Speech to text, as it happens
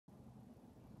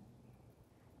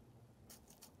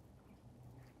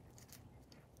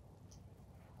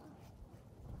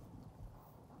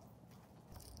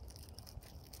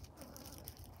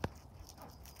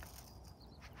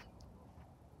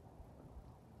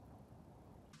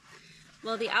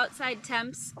Well, the outside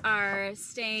temps are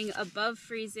staying above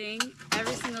freezing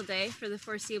every single day for the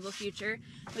foreseeable future,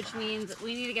 which means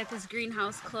we need to get this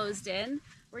greenhouse closed in.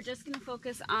 We're just going to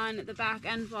focus on the back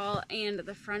end wall and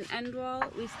the front end wall.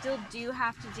 We still do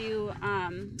have to do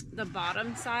the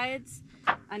bottom sides,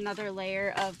 another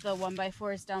layer of the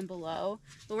 1x4s down below,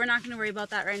 but we're not going to worry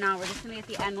about that right now. We're just going to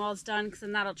get the end walls done because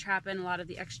then that'll trap in a lot of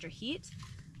the extra heat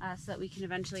so that we can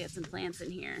eventually get some plants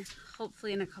in here,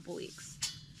 hopefully in a couple weeks.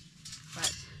 But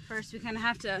first we kind of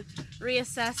have to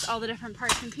reassess all the different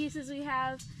parts and pieces we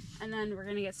have, and then we're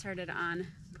going to get started on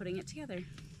putting it together.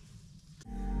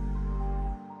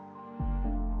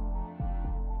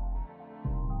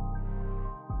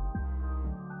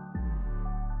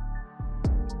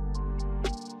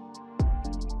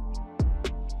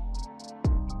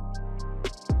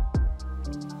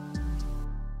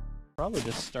 Probably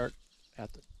just start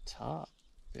at the top,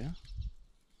 yeah?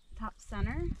 Top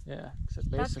center? Yeah,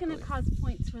 except That's basically... going to cause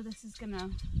points where this is going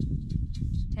to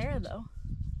tear though.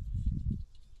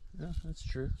 Yeah, that's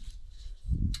true.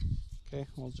 Okay,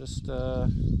 we'll just... I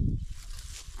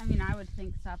mean, I would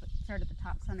think start at the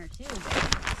top center too,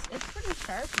 but it's pretty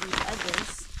sharp, these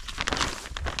edges.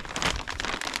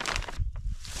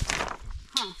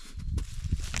 Huh.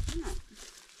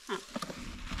 Huh.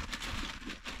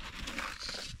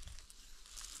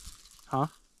 Huh?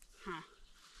 Huh.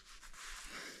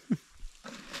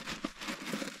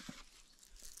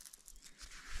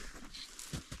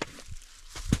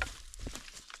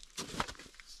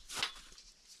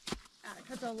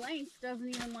 Because the length doesn't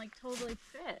even like totally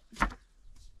fit.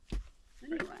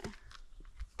 Anyway.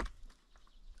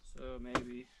 So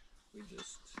maybe we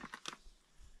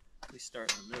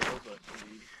start in the middle, but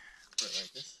we put it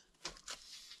like this.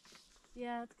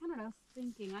 Yeah, that's kind of what I was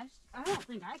thinking. I don't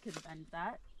think I could bend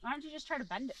that. Why don't you just try to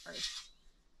bend it first?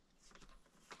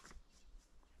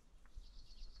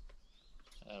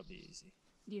 That'll be easy.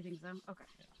 Do you think so? Okay.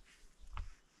 Yeah.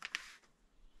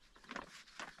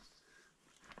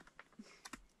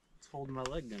 What's holding my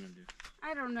leg gonna do?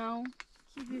 I don't know.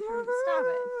 Keep you from stop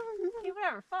it. It would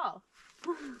ever fall.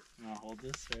 I'll hold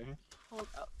this right here. Hold.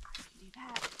 Oh, I can do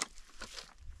that.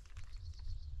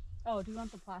 Oh, do you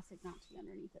want the plastic not to be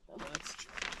underneath it though? That's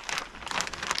true.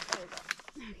 There we go.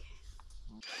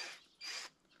 Okay.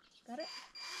 Got it?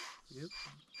 Yep.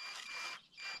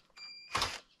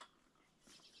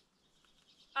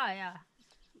 Oh yeah.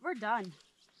 We're done.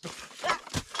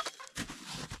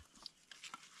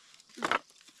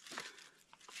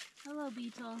 Hello,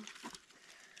 beetle.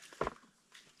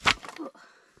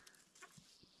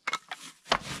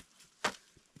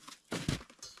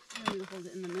 Do you hold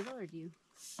it in the middle or do you?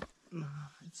 No,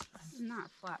 it's fine. It's not a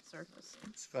flat surface.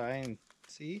 It's fine.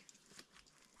 See?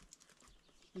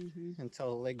 Mm-hmm. Until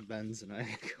the leg bends and I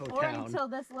go Or down. until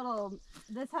this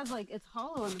has like, it's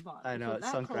hollow in the bottom. I know, so it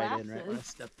that sunk collapses. right in right when I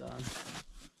stepped on.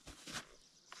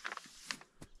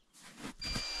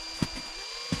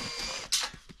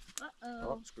 Uh-oh.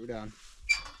 Oh, screw down.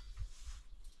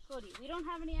 Cody, we don't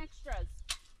have any extras.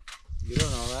 You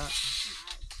don't know that.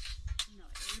 No,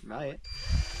 Might.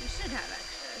 we should have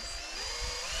extras.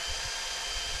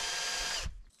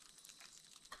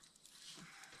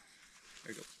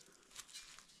 There you go.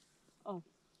 Oh,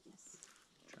 yes.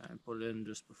 Try and put it in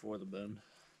just before the bend.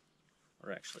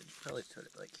 Or actually, probably put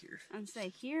it like here. I'd say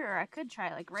here, or I could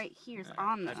try like right here's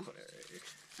on the... I'd put it right here.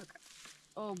 Okay.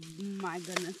 Oh my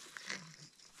goodness.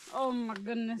 Oh my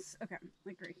goodness. Okay,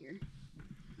 like right here.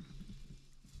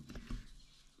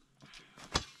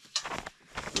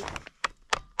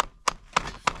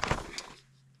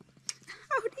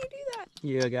 How do you do that?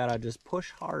 You gotta just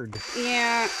push hard.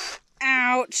 Yeah.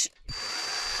 Ouch.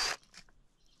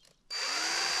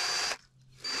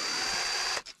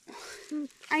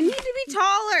 I need to be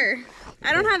taller.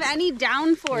 I don't have any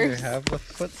downforce. Here, have the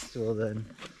footstool then.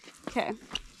 Okay.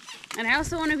 And I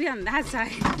also want to be on that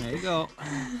side. There you go.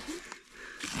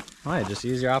 Why? Just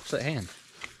use your opposite hand.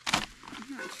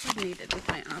 I'm not coordinated with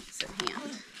my opposite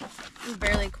hand. I'm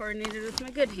barely coordinated with my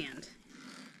good hand.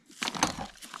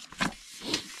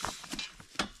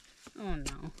 Oh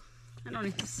no. I don't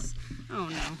need this. Oh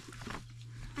no.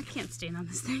 I can't stand on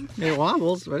this thing. It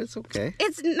wobbles, but it's okay.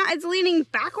 It's not, it's leaning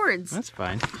backwards. That's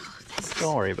fine. Oh,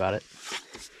 Don't worry about it.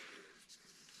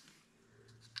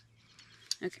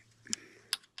 Okay.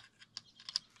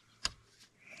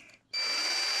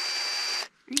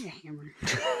 I need a hammer.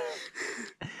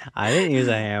 I didn't use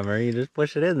a hammer. You just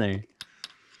push it in there.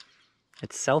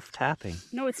 It's self-tapping.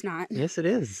 No, it's not. Yes, it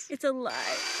is. It's a lie.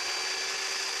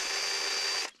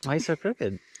 Why are you so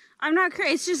crooked? I'm not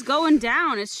crazy. It's just going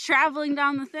down. It's traveling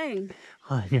down the thing.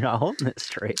 Well, you're not holding it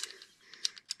straight.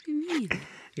 What do you mean?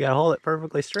 You gotta hold it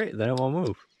perfectly straight, then it won't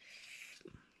move.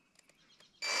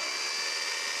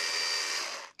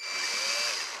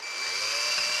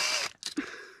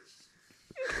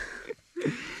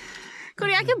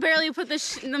 I can barely put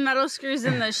the metal screws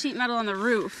in the sheet metal on the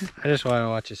roof. I just want to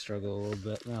watch you struggle a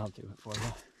little bit, and I'll do it for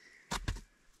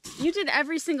you. You did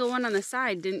every single one on the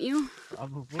side, didn't you?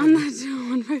 Probably. On that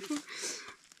 1x4.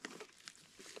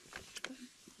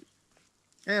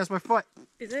 Hey, that's my foot.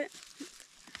 Is it?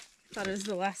 I thought it was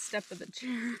the last step of the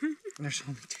chair. There's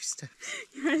only 2 steps.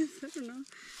 Yes, I don't know.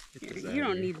 You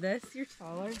don't need this. You're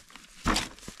taller.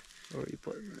 Where are you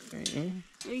putting it? Right here?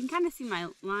 You can kind of see my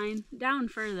line down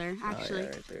further, actually. Oh, yeah,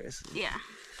 right there. I see. Yeah.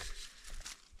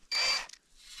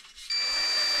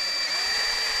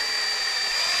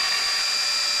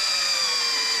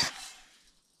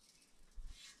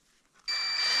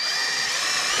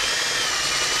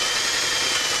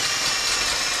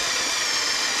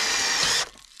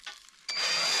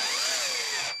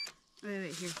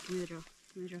 Wait, here. Give me the drill.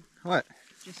 Give me the drill. What?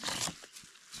 Just...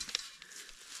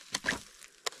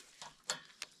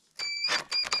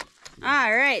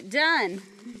 All right, done.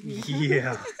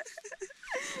 Yeah.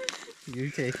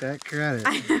 You take that credit.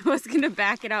 I was going to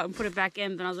back it out and put it back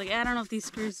in, but I was like, I don't know if these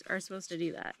screws are supposed to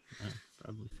do that. Yeah,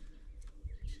 probably.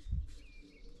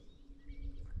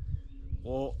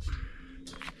 Well,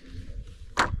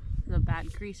 The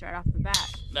bad crease right off the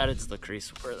bat. that is the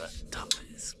crease where the top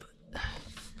is, but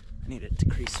I need it to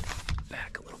crease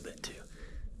back a little bit too.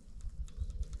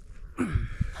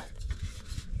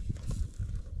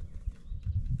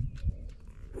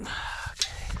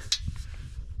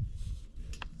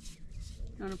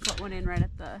 You want to put one in right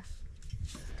at the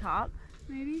top,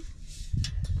 maybe?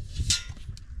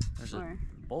 There's Or... a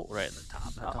bolt right at the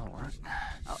top. That don't work.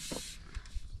 Oh.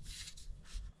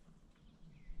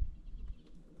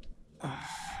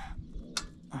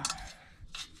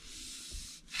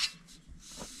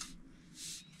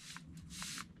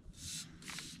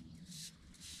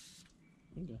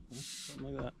 Okay,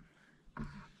 something like that.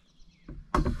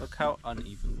 Look how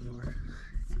uneven we were.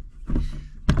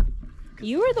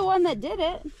 You were the one that did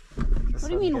it. This What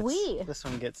do you one mean we? This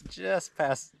one gets just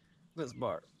past this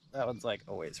bar. That one's like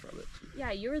a ways from it.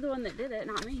 Yeah, you were the one that did it,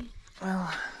 not me.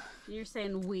 Well, You're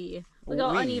saying we. Look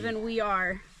how We. uneven we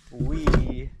are.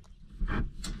 we...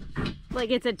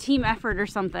 Like it's a team effort or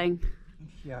something.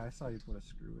 Yeah, I saw you put a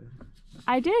screw in.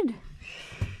 I did.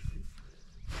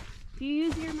 If you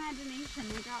use your imagination,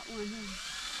 I got one.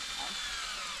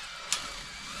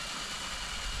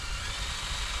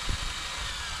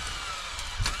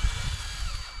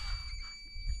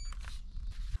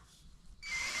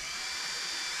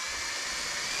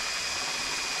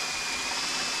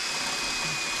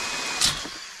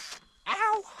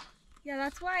 Ow! Yeah,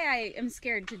 that's why I am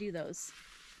scared to do those.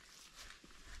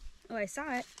 Oh, I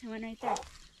saw it. It went right there.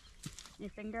 Your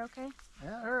finger okay?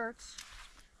 That hurts.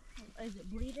 Is it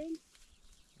bleeding?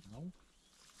 No.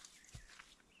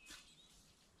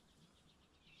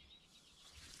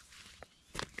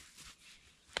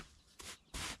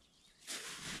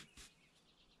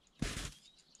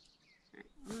 Alright,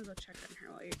 I'm gonna go check on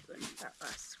her while you're doing that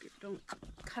last scoop. Don't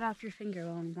cut off your finger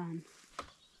while I'm gone.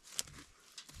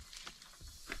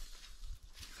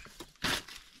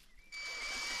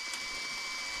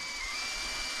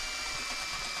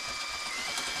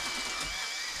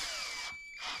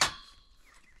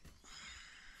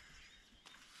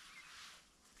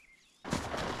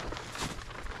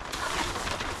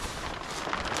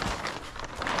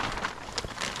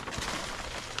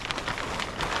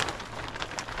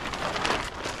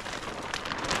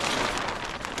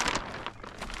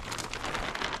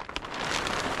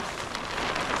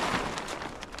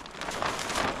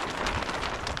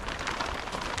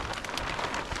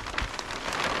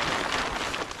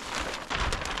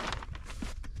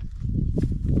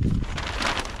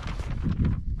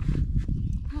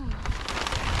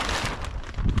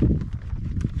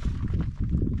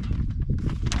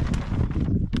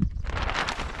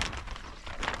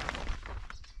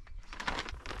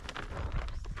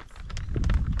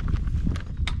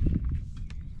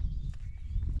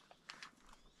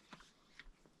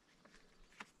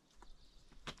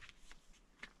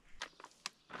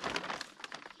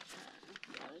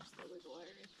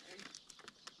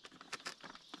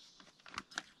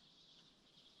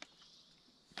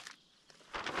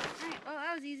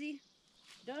 That was easy.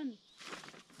 Done.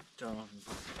 Done.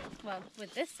 Well,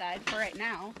 with this side for right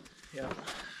now. Yeah.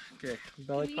 Okay.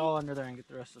 Belly crawl under there and get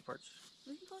the rest of the parts.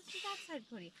 We can go to that side,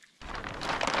 Cody.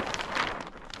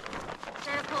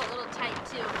 Try to pull it a little tight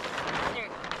too. There you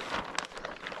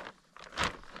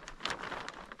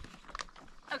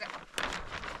go. Okay.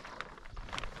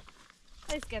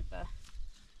 Let's get the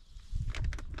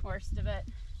worst of it.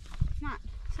 It's not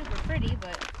super pretty,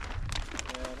 but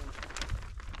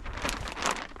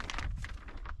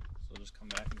So just come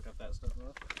back and cut that stuff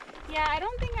off? Yeah, I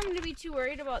don't think I'm going to be too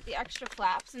worried about the extra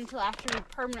flaps until after we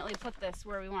permanently put this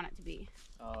where we want it to be.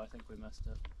 Oh, I think we messed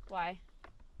up. Why?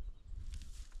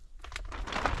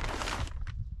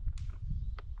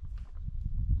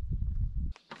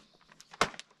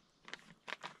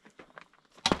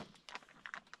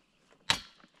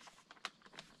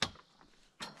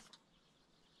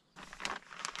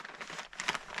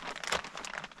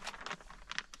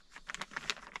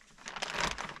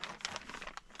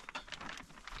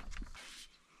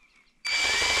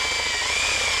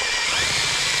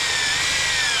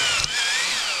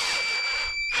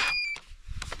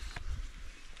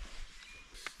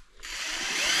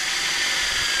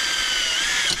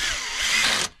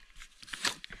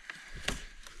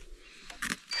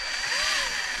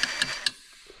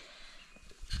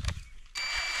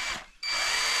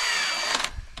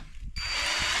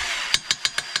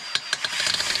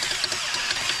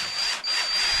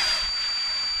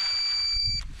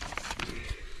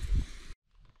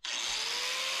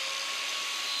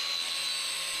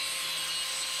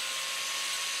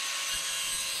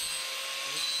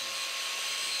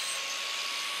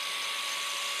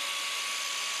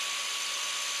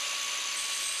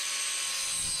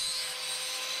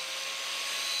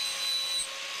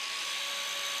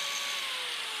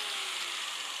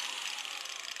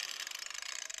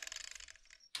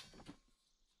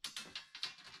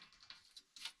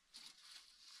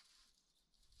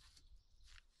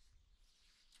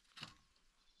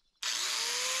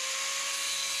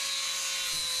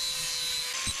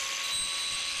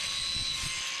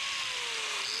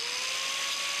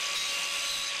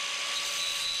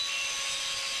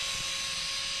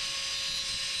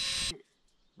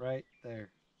 Right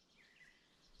there.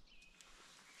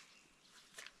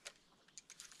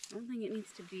 I don't think it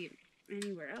needs to be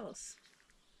anywhere else.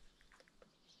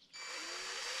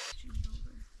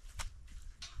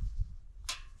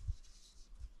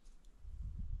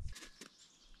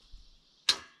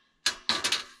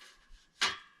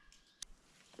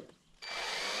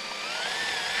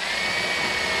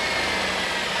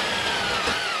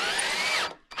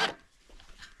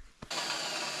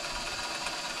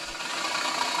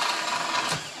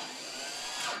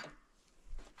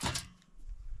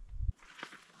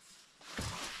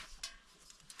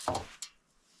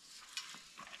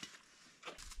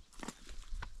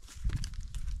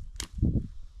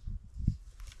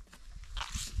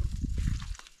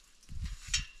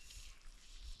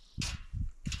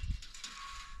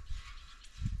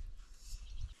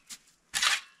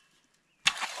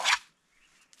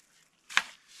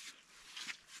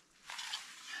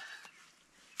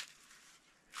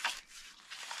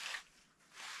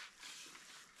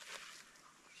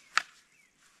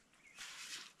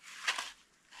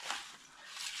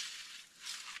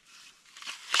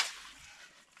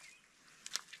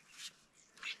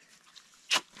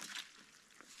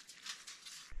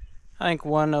 I think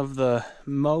one of the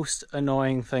most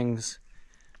annoying things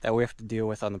that we have to deal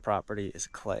with on the property is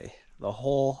clay. The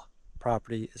whole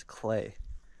property is clay.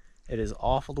 It is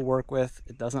awful to work with.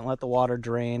 It doesn't let the water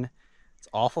drain. It's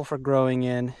awful for growing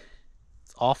in.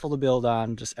 It's awful to build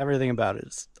on. Just everything about it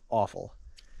is awful.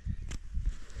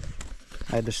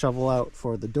 I had to shovel out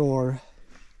for the door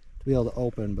to be able to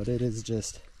open, but it is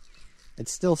just,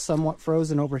 it's still somewhat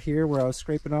frozen over here where I was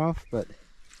scraping off, but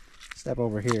step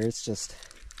over here, it's just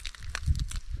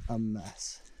a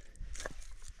mess.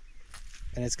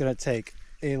 And it's going to take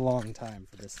a long time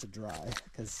for this to dry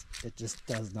because it just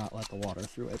does not let the water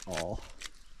through at all.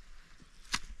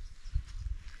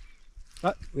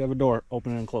 But we have a door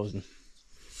opening and closing.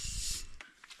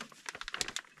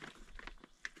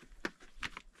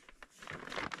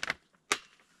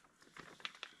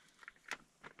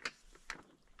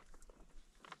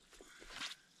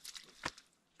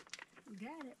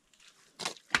 Got it.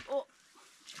 Oh.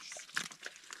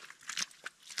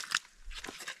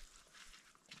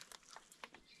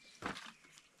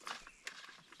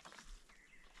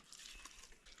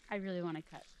 I really want to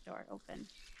cut the door open.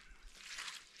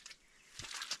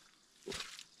 You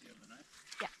have a knife?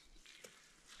 Yeah.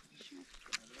 Sure.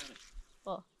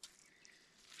 Well,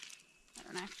 I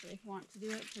don't actually want to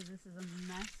do it because this is a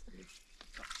mess.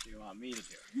 So you want me to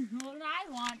do it? Well,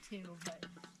 I want to, but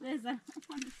this, I don't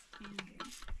want to stand here.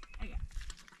 Okay.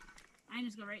 I can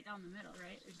just go right down the middle,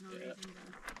 right? There's no reason to...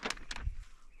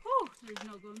 Whew! There's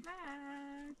no going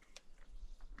back.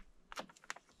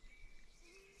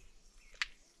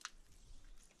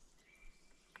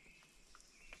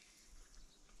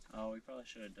 Oh, we probably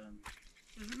should have done.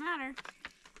 Doesn't matter.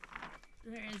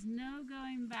 There is no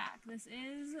going back. This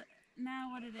is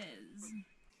now what it is.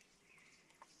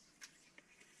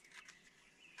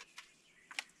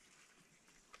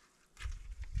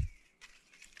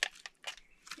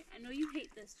 know you hate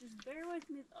this. Just bear with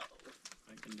me though.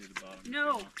 I can do the bottom.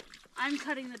 No, I'm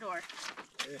cutting the door.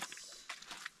 Yes.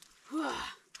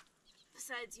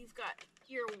 Besides, you've got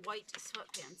your white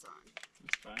sweatpants on.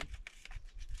 That's fine.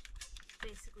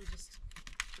 Basically just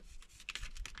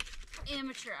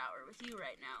amateur hour with you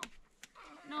right now.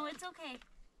 No, it's okay.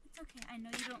 It's okay. I know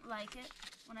you don't like it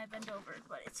when I bend over,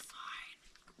 but it's fine.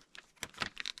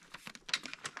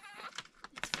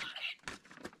 It's fine.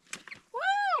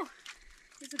 Woo!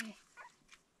 It's okay.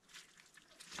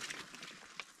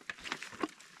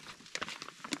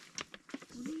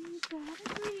 We've got a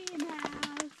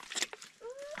greenhouse. Ooh.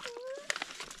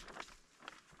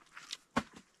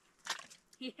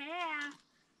 Yeah.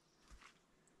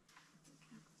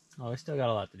 Oh, we still got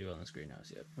a lot to do on this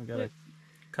greenhouse yet. We gotta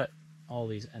cut all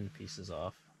these end pieces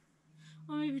off.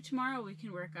 Well, maybe tomorrow we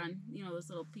can work on, you know, those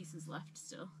little pieces left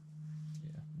still.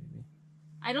 Yeah, maybe.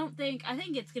 I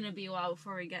think it's gonna be a while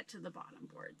before we get to the bottom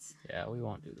boards. Yeah, we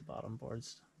won't do the bottom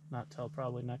boards. Not till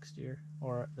probably next year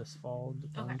or this fall,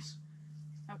 depends.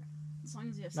 Okay. As long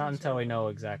as you have Not some until sort we of- know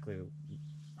exactly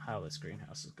how this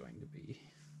greenhouse is going to be.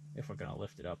 If we're gonna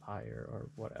lift it up higher or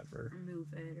whatever.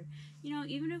 move it, or you know,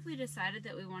 even if we decided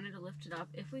that we wanted to lift it up,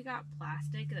 if we got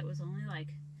plastic that was only like,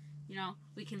 you know,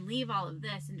 we can leave all of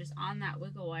this and just on that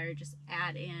wiggle wire just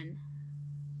add in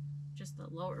just the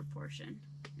lower portion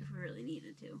if we really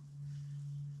needed to.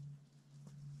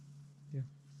 Yeah.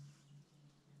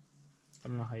 I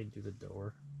don't know how you do the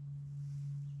door.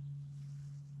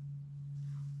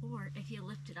 Or if you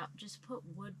lift it up, just put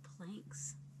wood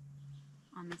planks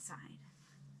on the side.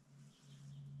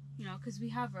 You know, because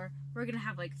we're gonna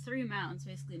have like 3 mounds,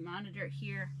 basically a mound of dirt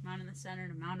here, a mound in the center,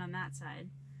 and a mound on that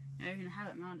side. And you're gonna have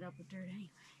it mounted up with dirt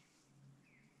anyway.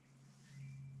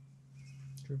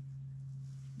 True.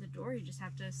 The door, you just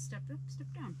have to step up, step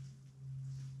down.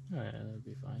 Oh, yeah, that'd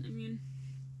be fine. I mean,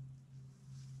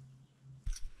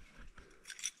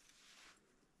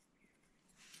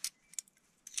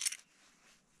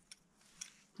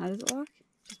 how does it lock?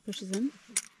 Just pushes in.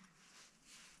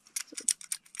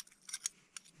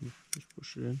 Just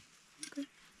push it in. Okay.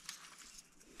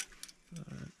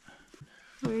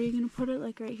 Where are you gonna put it?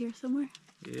 Like right here somewhere?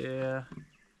 Yeah.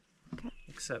 Okay.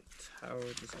 Except how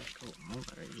does that go? Oh,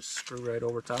 there, you just screw right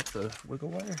over top the wiggle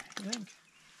wire, I think.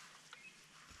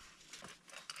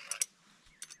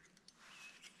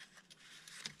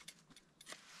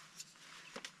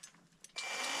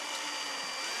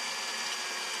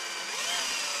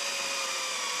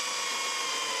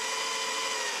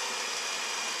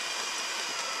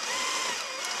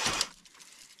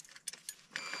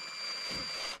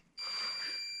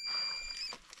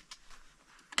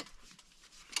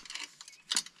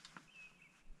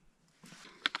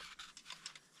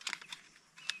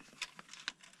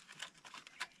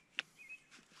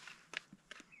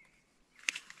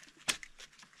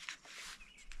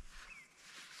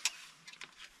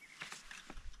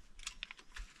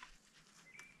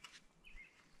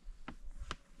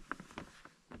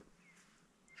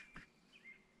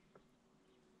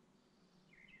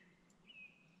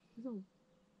 There's a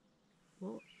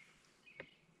wolf,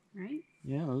 right?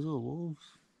 Yeah, those are wolves.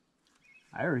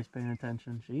 Irie's paying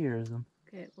attention. She hears them.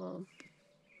 Okay, well,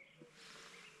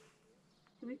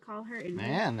 can we call her in here?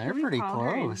 Man, they're Can we pretty call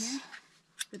her in close. here?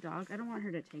 The dog. I don't want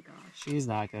her to take off. She's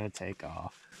not gonna take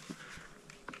off.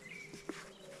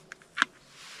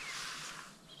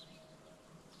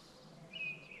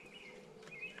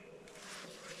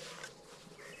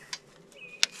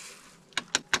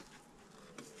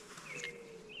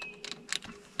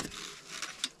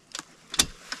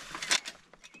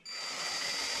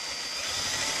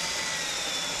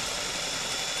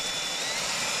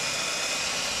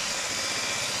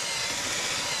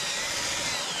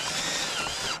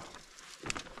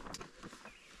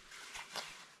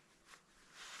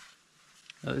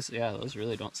 Those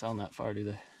really don't sound that far, do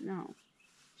they? No.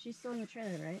 She's still in the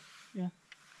trailer, right? Yeah.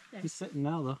 There. She's sitting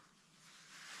now, though.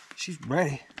 She's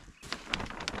ready.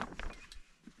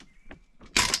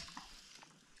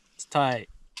 It's tight.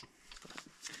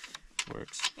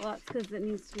 Works. Well, that's because it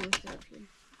needs to be lifted up here.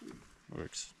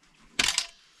 Works.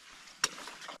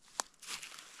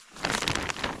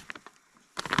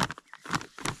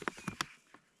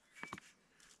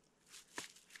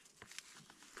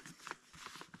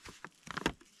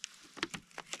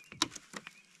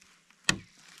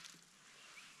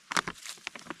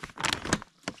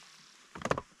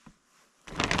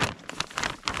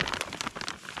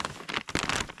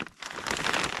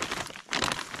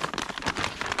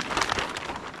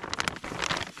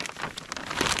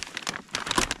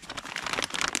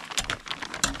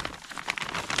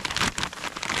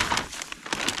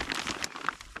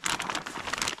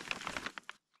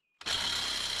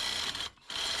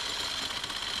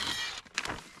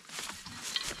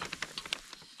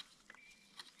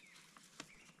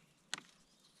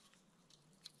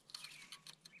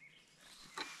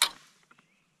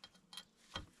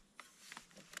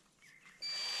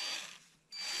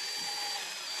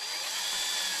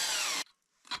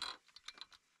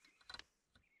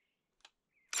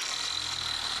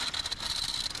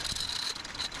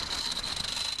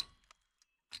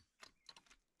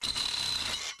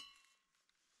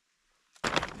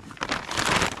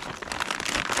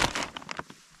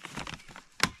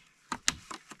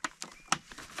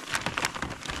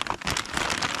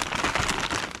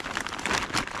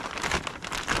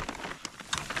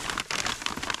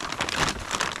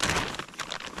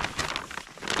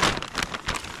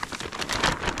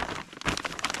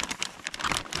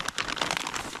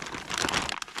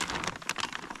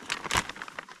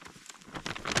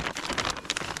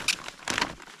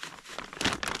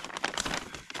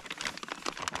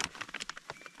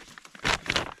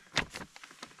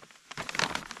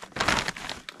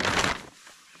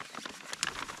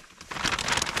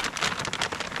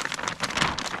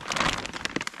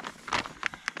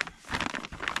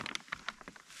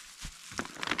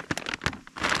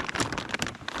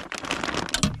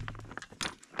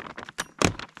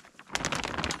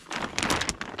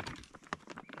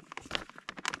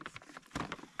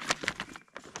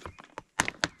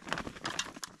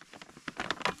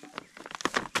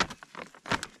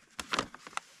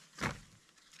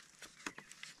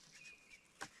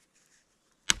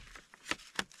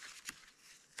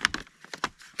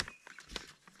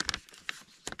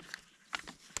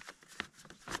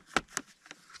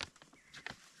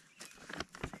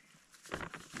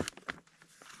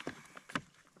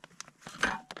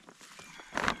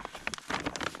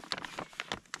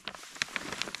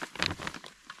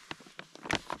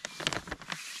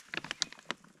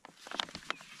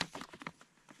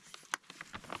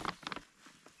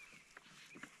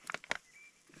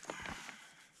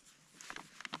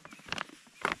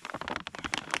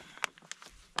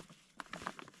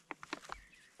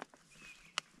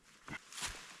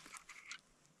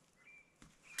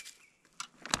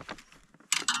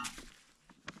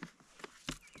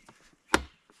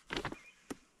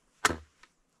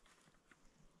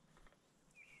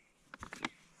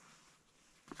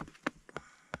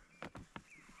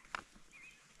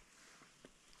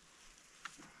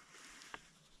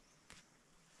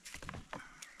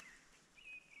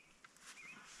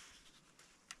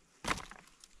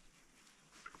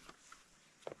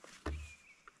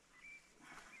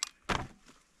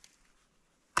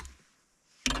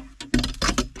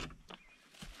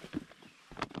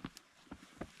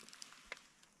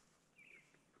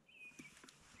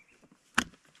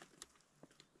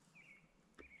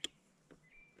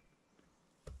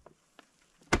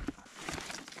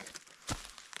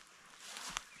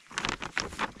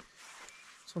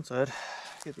 This one side.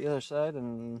 Get the other side,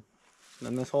 and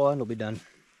then this whole end will be done.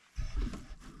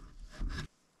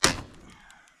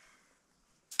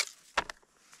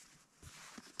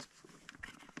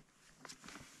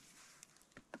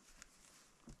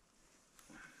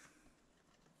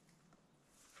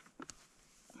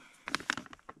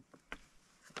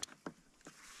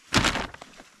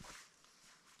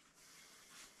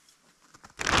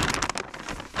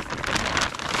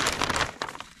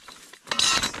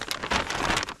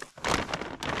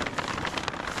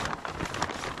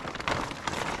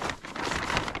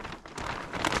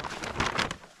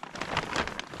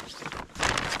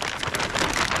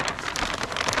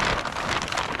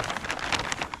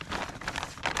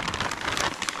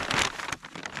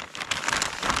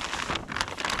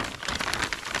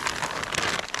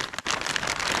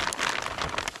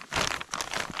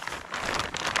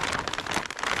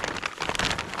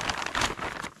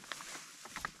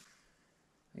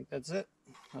 That's it.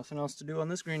 Nothing else to do on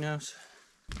this greenhouse.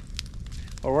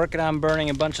 We're working on burning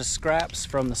a bunch of scraps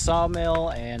from the sawmill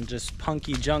and just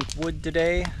punky junk wood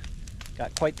today.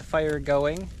 Got quite the fire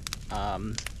going.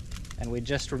 And we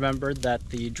just remembered that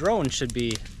the drone should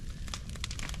be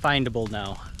findable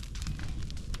now.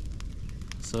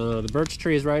 So the birch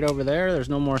tree is right over there. There's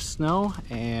no more snow,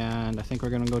 and I think we're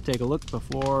gonna go take a look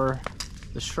before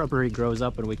the shrubbery grows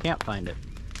up and we can't find it.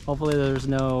 Hopefully there's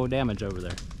no damage over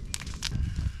there.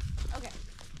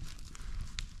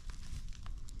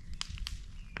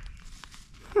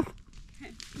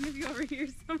 Maybe over here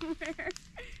somewhere.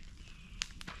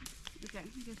 Okay,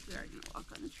 I guess we are gonna walk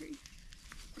on the tree.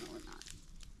 No, we're not.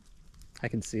 I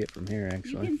can see it from here,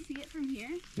 actually. You can see it from here?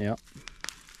 Yep.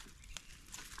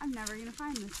 I'm never gonna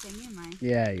find this thing, am I?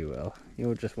 Yeah, you will.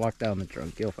 You'll just walk down the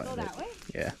trunk. You'll find it. Go that way?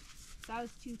 Yeah. That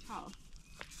was too tall.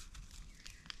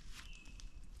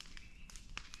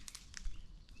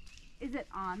 Is it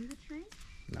on the tree?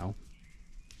 No.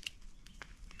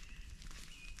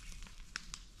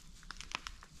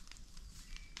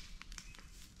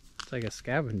 It's like a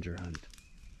scavenger hunt.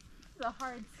 It's a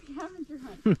hard scavenger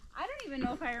hunt. I don't even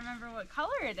know if I remember what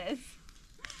color it is.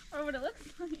 Or what it looks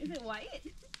like. Is it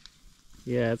white?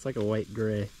 Yeah, it's like a white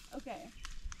gray. Okay.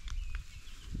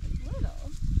 It's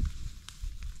little.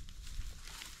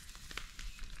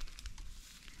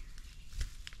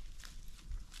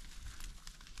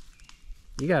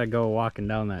 You gotta go walking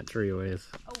down that tree a ways.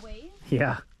 A ways?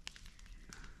 Yeah.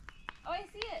 Oh, I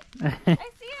see it. I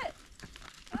see it.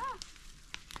 Ah.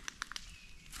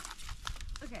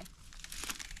 Okay.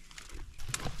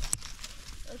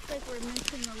 Looks like we're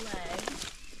missing a leg.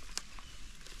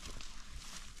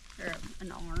 Or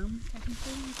an arm,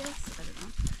 technically, I guess. I don't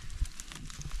know.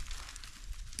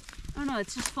 Oh no,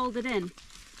 it's just folded in.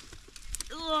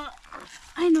 Ugh.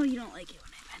 I know you don't like it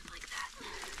when I bend like that.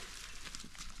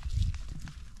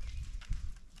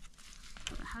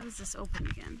 How does this open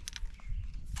again?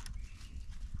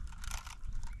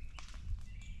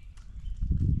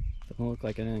 Doesn't look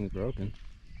like anything's broken.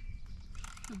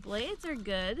 The blades are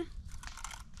good.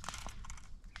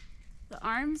 The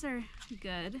arms are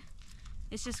good.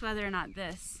 It's just whether or not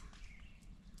the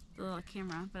little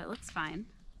camera, but it looks fine.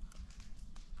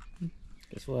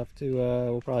 Guess we'll have to,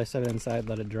 we'll probably set it inside,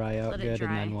 let it dry out Let it good,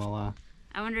 dry. and then we'll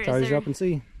I wonder, charge is it there, up and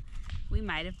see. we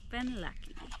might have been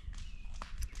lucky.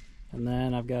 And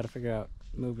then I've got to figure out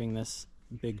moving this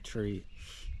big tree.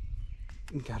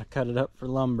 Got to cut it up for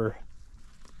lumber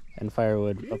and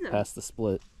firewood up past the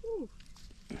split. Ooh,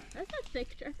 that's a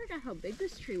thick tree. I forgot how big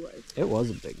this tree was. It was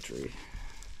a big tree.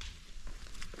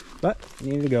 But,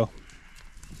 needed to go.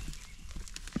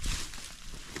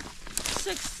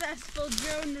 Successful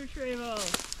drone retrieval.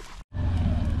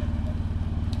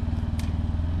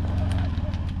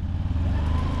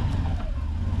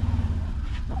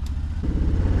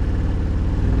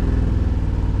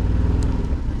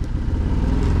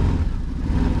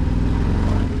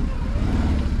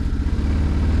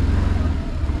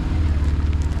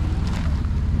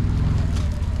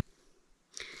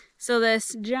 So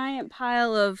this giant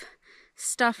pile of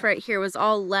stuff right here was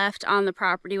all left on the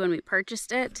property when we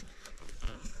purchased it.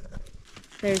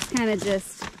 There's kind of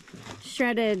just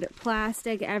shredded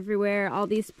plastic everywhere. All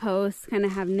these posts kind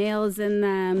of have nails in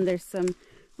them. There's some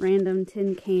random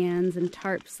tin cans and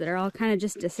tarps that are all kind of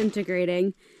just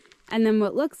disintegrating. And then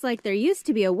what looks like there used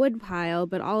to be a wood pile,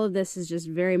 but all of this is just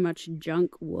very much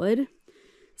junk wood.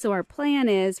 So our plan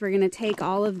is we're going to take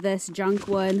all of this junk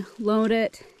wood, load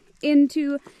it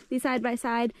into the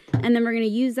side-by-side, and then we're going to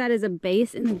use that as a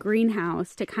base in the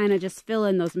greenhouse to kind of just fill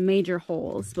in those major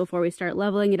holes before we start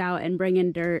leveling it out and bring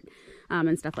in dirt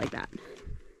and stuff like that.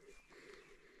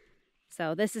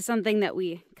 So this is something that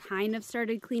we kind of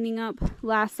started cleaning up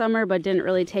last summer, but didn't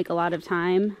really take a lot of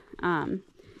time.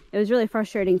 It was really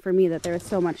frustrating for me that there was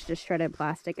so much just shredded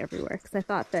plastic everywhere, because I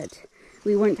thought that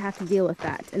we wouldn't have to deal with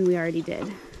that, and we already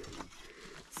did.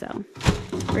 So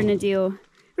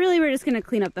we're just gonna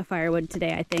clean up the firewood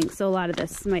today, I think. So a lot of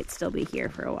this might still be here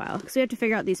for a while, because we have to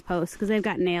figure out these posts, because they've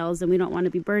got nails, and we don't want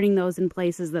to be burning those in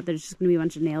places that there's just gonna be a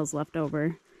bunch of nails left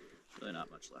over. Really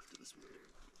not much left of this wood.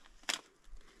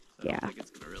 So Yeah. I don't think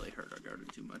it's gonna really hurt our garden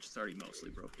too much. It's already mostly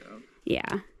broke down.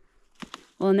 Yeah.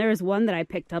 Well, and there was one that I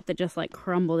picked up that just like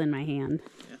crumbled in my hand.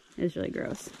 Yeah. It was really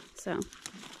gross. So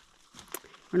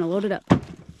we're gonna load it up.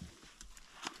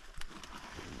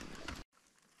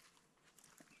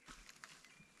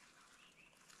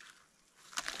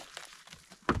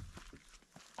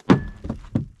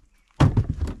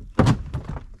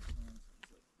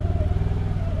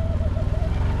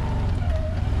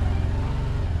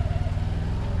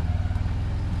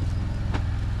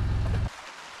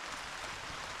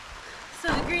 So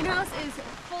the greenhouse is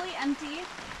fully empty.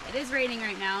 It is raining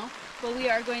right now, but we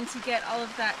are going to get all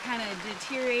of that kind of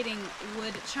deteriorating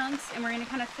wood chunks, and we're going to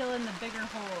kind of fill in the bigger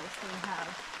holes that we have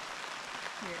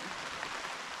here.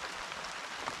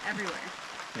 Everywhere.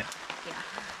 Yeah. Yeah.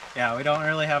 Yeah, we don't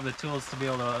really have the tools to be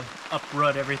able to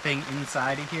uproot everything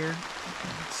inside of here.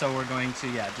 So we're going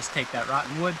to, just take that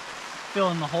rotten wood,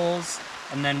 fill in the holes,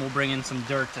 and then we'll bring in some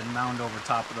dirt and mound over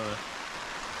top of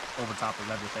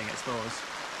everything, I suppose.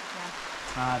 Yeah.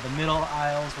 The middle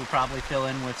aisles we'll probably fill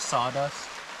in with sawdust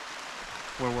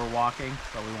where we're walking,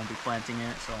 but we won't be planting in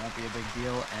it, so it won't be a big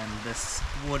deal. And this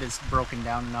wood is broken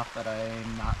down enough that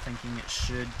I'm not thinking it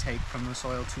should take from the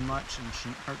soil too much and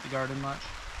shouldn't hurt the garden much.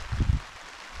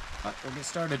 But we'll get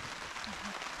started.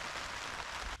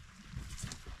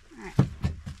 All right.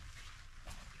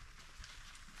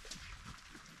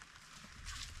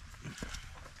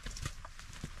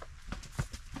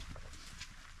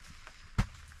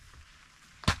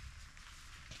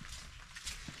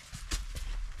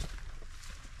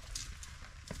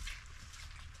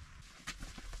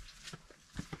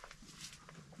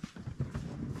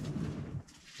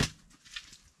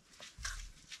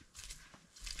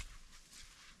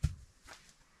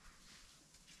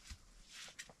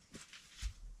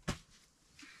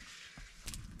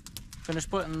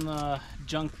 Finished putting the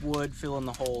junk wood, filling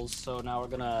the holes, so now we're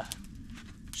gonna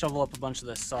shovel up a bunch of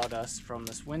this sawdust from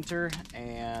this winter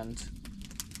and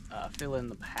fill in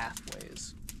the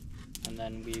pathways. And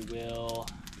then we will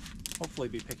hopefully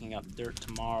be picking up dirt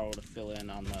tomorrow to fill in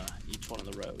on each one of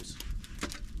the rows.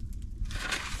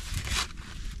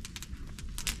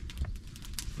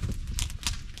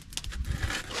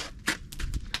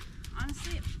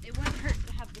 Honestly, it wouldn't hurt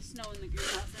to have the snow in the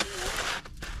greenhouse anyway.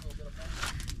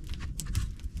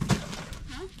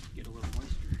 Huh? Get a little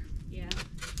moisture. Yeah.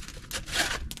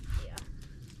 Yeah.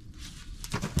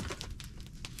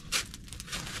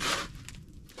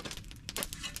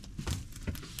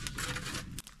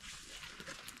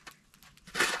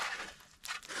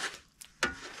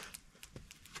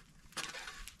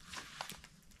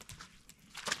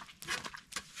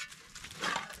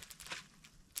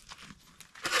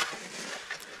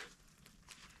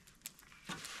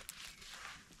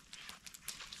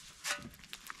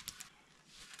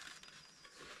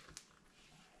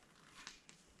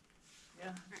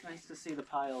 Yeah, it's nice to see the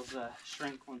piles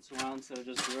shrink once in a while instead of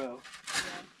just grow.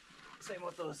 Yeah. Same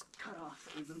with those cut-offs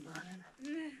that we've been burning.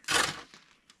 Yeah.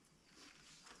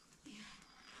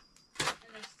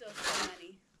 And there's still so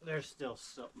many. There's still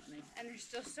so many. And there's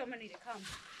still so many to come.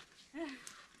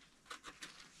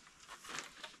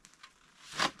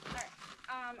 Alright.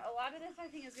 A lot of this I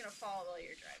think is gonna fall while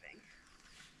you're driving.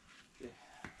 Yeah.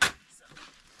 So.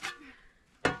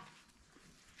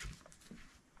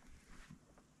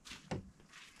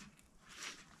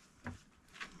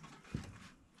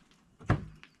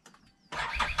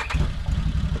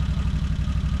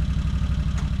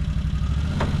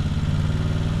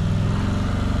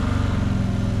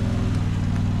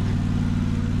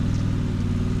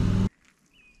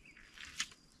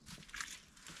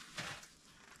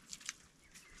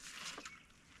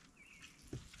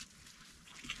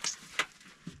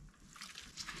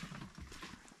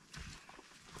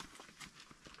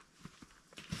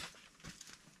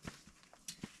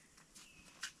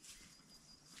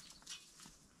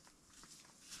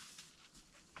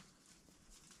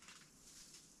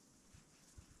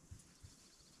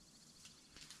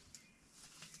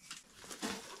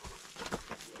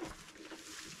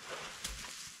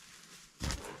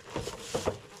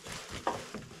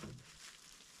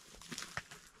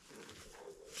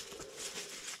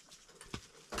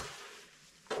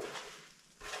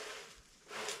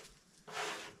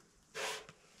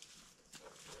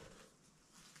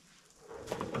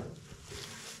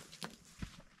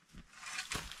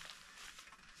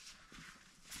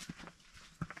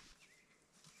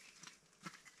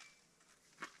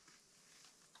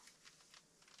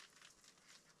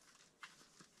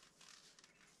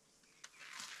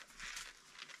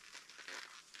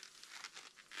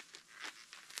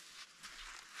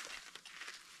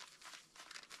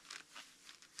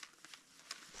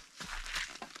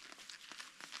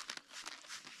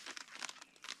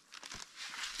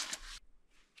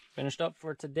 Finished up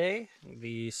for today.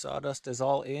 The sawdust is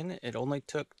all in. It only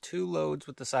took 2 loads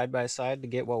with the side-by-side to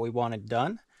get what we wanted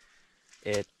done.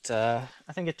 I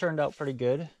think it turned out pretty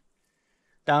good.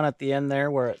 Down at the end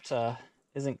there where it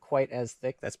isn't quite as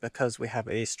thick, that's because we have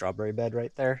a strawberry bed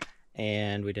right there,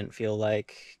 and we didn't feel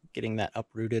like getting that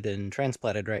uprooted and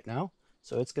transplanted right now.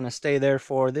 So it's going to stay there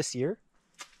for this year.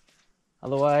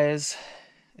 Otherwise,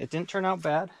 it didn't turn out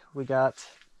bad. We got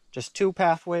just 2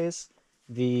 pathways.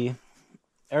 The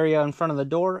area in front of the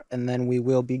door, and then we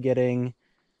will be getting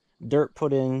dirt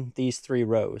put in these 3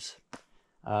 rows.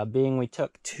 Being we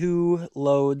took 2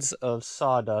 loads of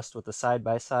sawdust with the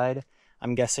side-by-side,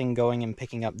 I'm guessing going and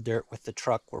picking up dirt with the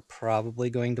truck, we're probably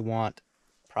going to want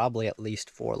at least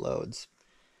 4 loads.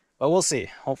 But we'll see.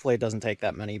 Hopefully it doesn't take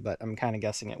that many, but I'm kind of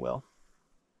guessing it will.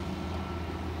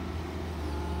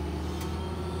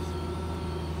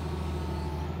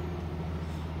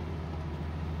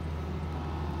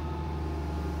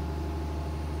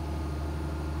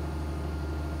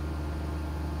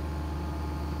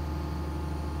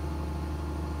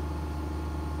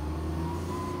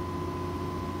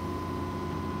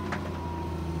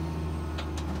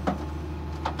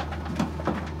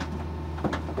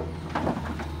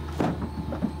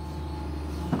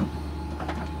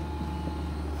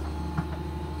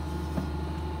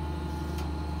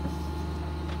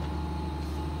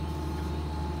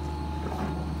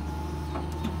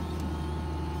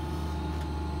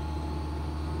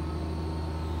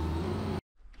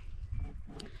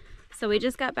 So we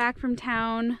just got back from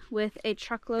town with a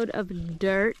truckload of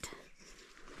dirt.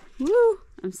 Woo!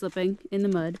 I'm slipping in the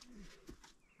mud.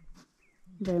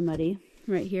 Very muddy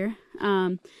right here.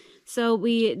 So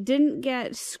we didn't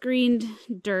get screened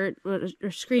dirt,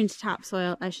 or screened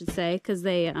topsoil, I should say, because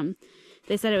they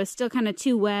said it was still kind of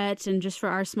too wet, and just for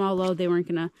our small load, they weren't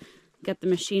gonna get the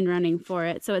machine running for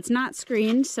it. So it's not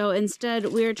screened. So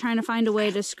instead, we're trying to find a way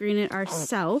to screen it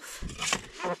ourselves.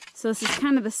 So this is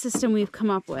kind of the system we've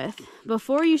come up with.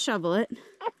 Before you shovel it,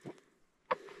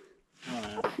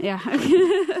 yeah.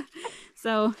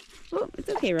 So, oh, it's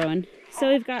okay, Rowan.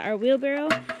 So we've got our wheelbarrow,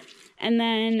 and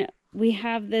then we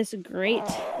have this grate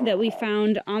that we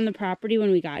found on the property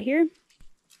when we got here.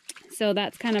 So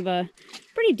that's kind of a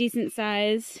pretty decent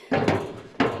size.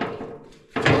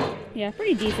 Yeah,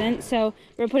 pretty decent. So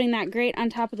we're putting that grate on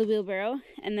top of the wheelbarrow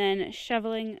and then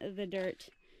shoveling the dirt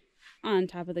on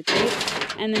top of the grate.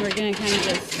 And then we're going to kind of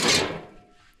just,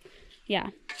 yeah,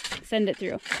 send it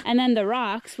through. And then the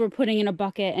rocks we're putting in a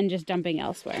bucket and just dumping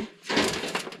elsewhere.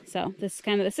 So this is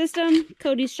kind of the system.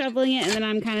 Cody's shoveling it, and then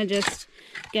I'm kind of just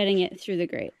getting it through the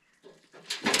grate.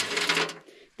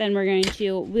 Then we're going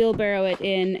to wheelbarrow it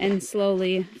in and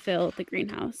slowly fill the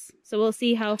greenhouse. So we'll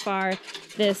see how far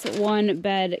this one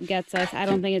bed gets us. I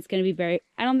don't think it's going to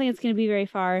be very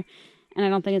far, and I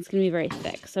don't think it's going to be very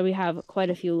thick. So we have quite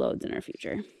a few loads in our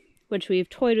future, which we've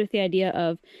toyed with the idea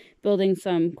of building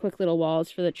some quick little walls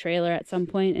for the trailer at some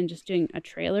point and just doing a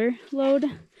trailer load.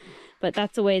 But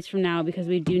that's a ways from now because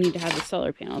we do need to have the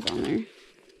solar panels on there.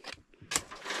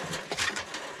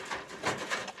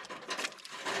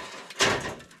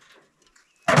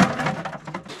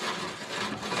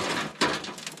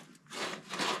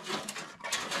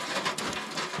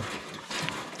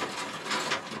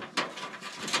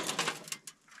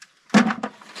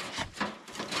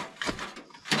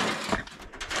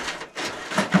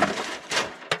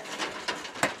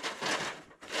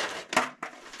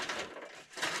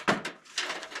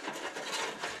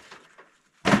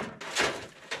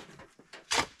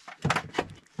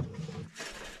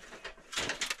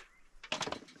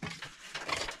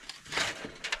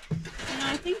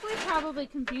 I think we probably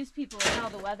confuse people with how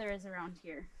the weather is around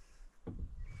here.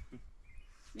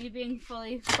 Me being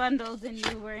fully bundled and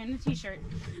you wearing a t-shirt.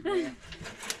 Yeah.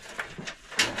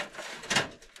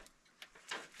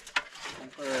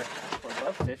 We're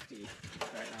above 50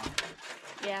 right now.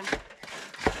 Yeah.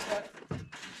 But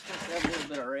just have a little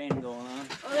bit of rain going on.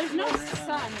 Well, there's no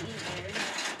sun either.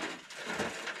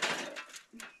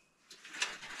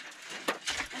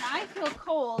 And I feel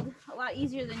cold a lot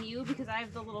easier than you because I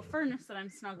have the little furnace that I'm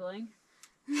snuggling.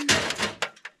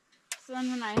 So then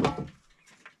when I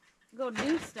go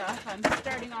do stuff, I'm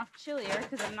starting off chillier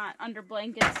because I'm not under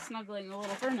blankets snuggling a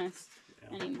little furnace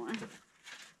anymore.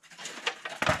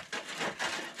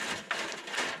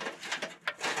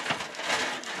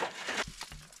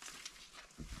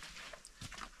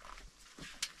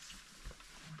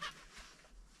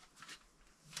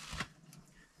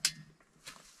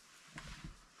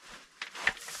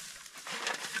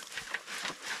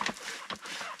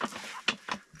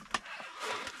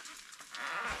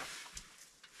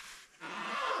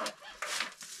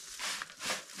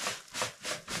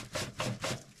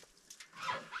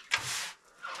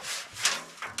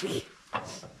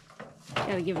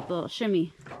 Gotta give it the little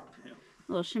shimmy.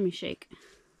 A little shimmy shake.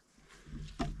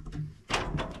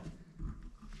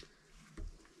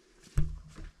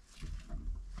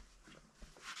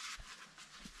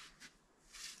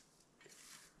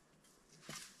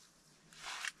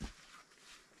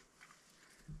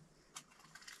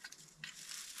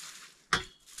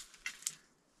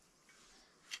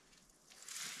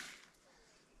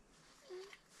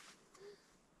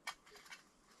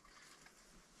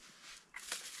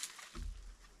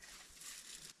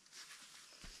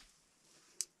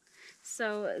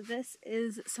 So this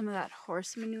is some of that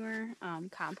horse manure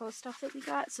compost stuff that we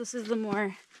got. So this is the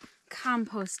more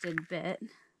composted bit.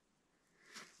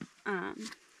 And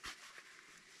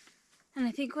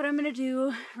I think what I'm going to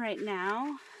do right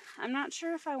now, I'm not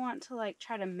sure if I want to like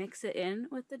try to mix it in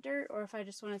with the dirt or if I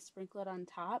just want to sprinkle it on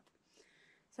top.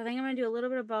 So I think I'm going to do a little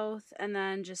bit of both and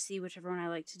then just see whichever one I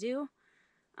like to do.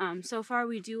 So far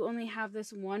we do only have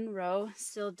this one row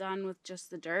still done with just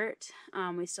the dirt.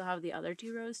 We still have the other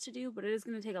 2 rows to do, but it is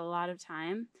going to take a lot of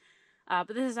time.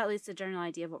 But this is at least a general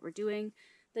idea of what we're doing.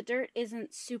 The dirt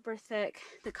isn't super thick.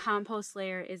 The compost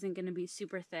layer isn't going to be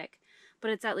super thick, but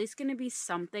it's at least going to be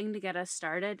something to get us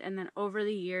started. And then over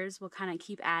the years, we'll kind of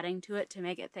keep adding to it to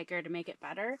make it thicker, to make it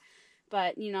better.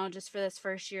 But, you know, just for this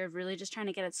first year of really just trying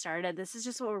to get it started, this is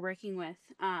just what we're working with.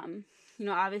 You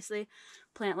know, obviously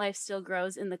plant life still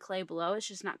grows in the clay below. It's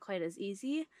just not quite as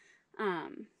easy.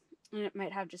 And it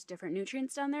might have just different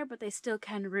nutrients down there, but they still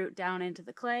can root down into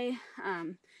the clay.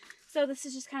 So this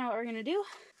is just kind of what we're going to do.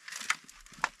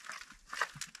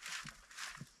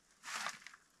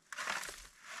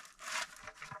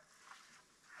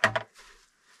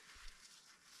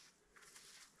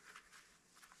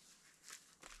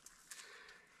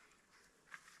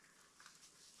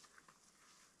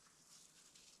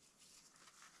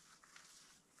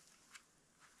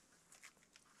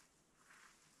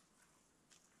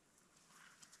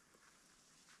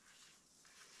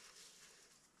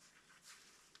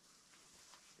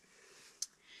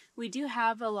 We do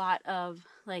have a lot of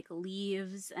like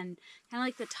leaves and kind of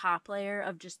like the top layer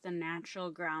of just the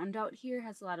natural ground out here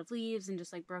has a lot of leaves and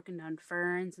just like broken down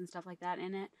ferns and stuff like that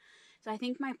in it. So I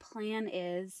think my plan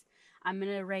is I'm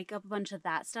going to rake up a bunch of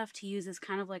that stuff to use as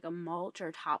kind of like a mulch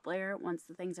or top layer once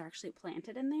the things are actually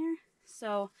planted in there.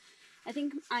 So I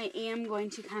think I am going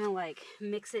to kind of like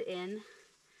mix it in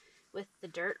with the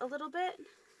dirt a little bit,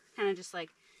 kind of just like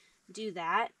do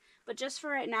that. But just for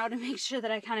right now, to make sure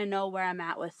that I kind of know where I'm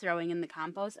at with throwing in the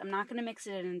compost, I'm not going to mix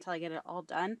it in until I get it all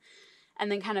done.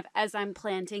 And then kind of as I'm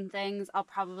planting things, I'll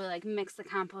probably like mix the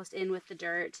compost in with the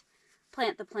dirt,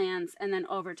 plant the plants, and then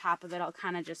over top of it, I'll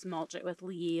kind of just mulch it with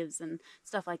leaves and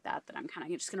stuff like that I'm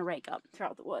kind of just going to rake up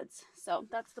throughout the woods. So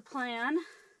that's the plan.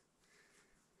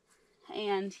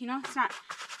 And, you know, it's not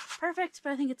perfect,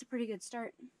 but I think it's a pretty good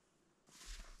start.